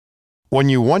When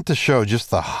you want to show just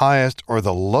the highest or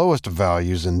the lowest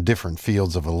values in different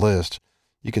fields of a list,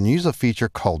 you can use a feature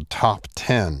called Top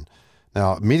 10.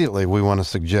 Now, immediately we want to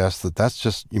suggest that that's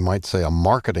just, you might say, a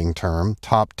marketing term.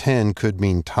 Top 10 could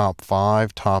mean top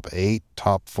 5, top 8,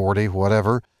 top 40,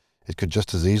 whatever. It could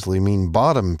just as easily mean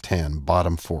bottom 10,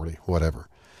 bottom 40, whatever.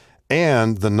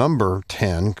 And the number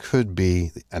 10 could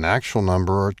be an actual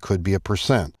number or it could be a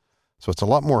percent. So it's a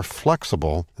lot more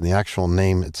flexible than the actual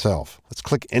name itself. Let's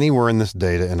click anywhere in this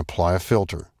data and apply a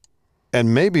filter.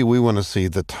 And maybe we want to see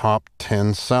the top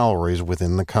 10 salaries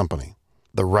within the company,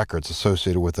 the records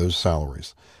associated with those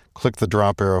salaries. Click the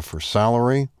drop arrow for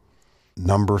salary,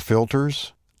 number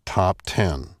filters, top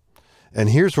 10. And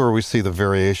here's where we see the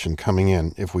variation coming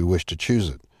in if we wish to choose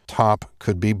it. Top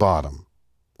could be bottom.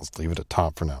 Let's leave it at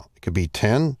top for now. It could be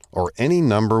 10 or any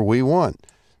number we want.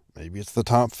 Maybe it's the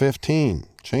top 15.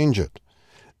 Change it.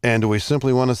 And do we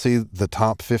simply want to see the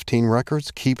top 15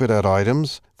 records? Keep it at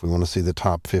items. If we want to see the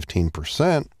top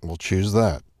 15%, we'll choose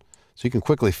that. So you can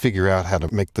quickly figure out how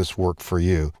to make this work for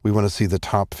you. We want to see the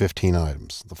top 15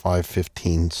 items, the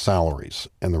 515 salaries,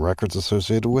 and the records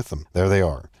associated with them. There they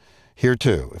are. Here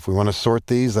too, if we want to sort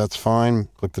these, that's fine.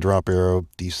 Click the drop arrow,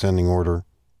 descending order.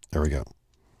 There we go.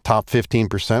 Top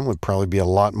 15% would probably be a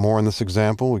lot more in this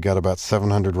example. We got about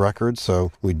 700 records,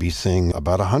 so we'd be seeing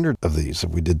about 100 of these.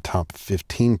 If we did top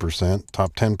 15%,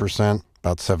 top 10%,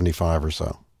 about 75 or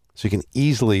so. So you can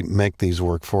easily make these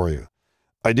work for you.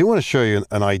 I do want to show you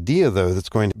an idea, though, that's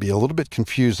going to be a little bit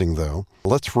confusing, though.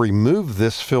 Let's remove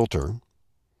this filter,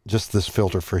 just this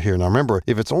filter for here. Now remember,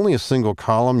 if it's only a single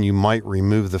column, you might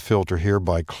remove the filter here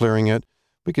by clearing it.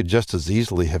 We could just as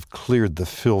easily have cleared the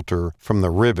filter from the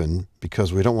ribbon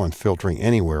because we don't want filtering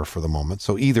anywhere for the moment,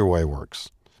 so either way works.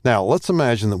 Now, let's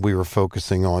imagine that we were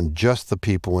focusing on just the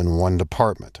people in one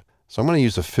department. So I'm going to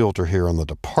use a filter here on the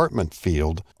department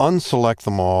field, unselect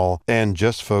them all, and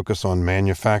just focus on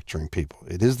manufacturing people.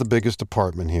 It is the biggest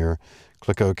department here.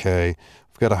 Click OK.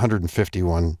 We've got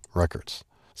 151 records.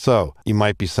 So you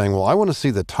might be saying, well, I want to see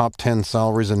the top 10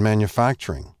 salaries in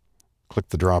manufacturing. Click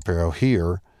the drop arrow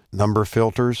here. Number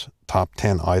filters, top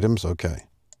 10 items, okay.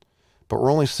 But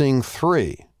we're only seeing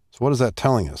 3. So what is that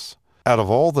telling us? Out of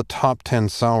all the top 10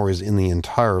 salaries in the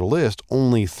entire list,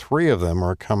 only 3 of them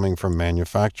are coming from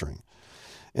manufacturing.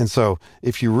 And so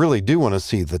if you really do want to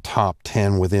see the top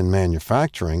 10 within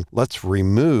manufacturing, let's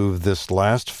remove this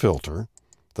last filter,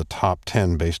 the top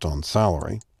 10 based on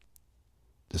salary.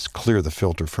 Just clear the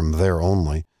filter from there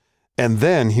only. And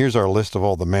then here's our list of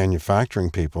all the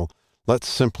manufacturing people. Let's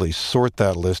simply sort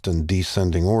that list in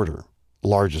descending order,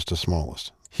 largest to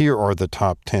smallest. Here are the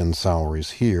top 10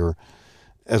 salaries here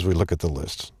as we look at the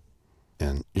list.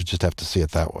 And you just have to see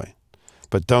it that way.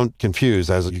 But don't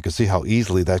confuse, as you can see how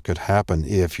easily that could happen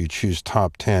if you choose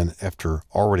top 10 after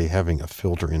already having a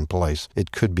filter in place.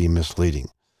 It could be misleading.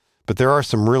 But there are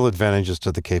some real advantages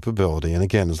to the capability. And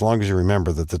again, as long as you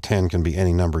remember that the 10 can be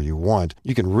any number you want,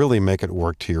 you can really make it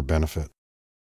work to your benefit.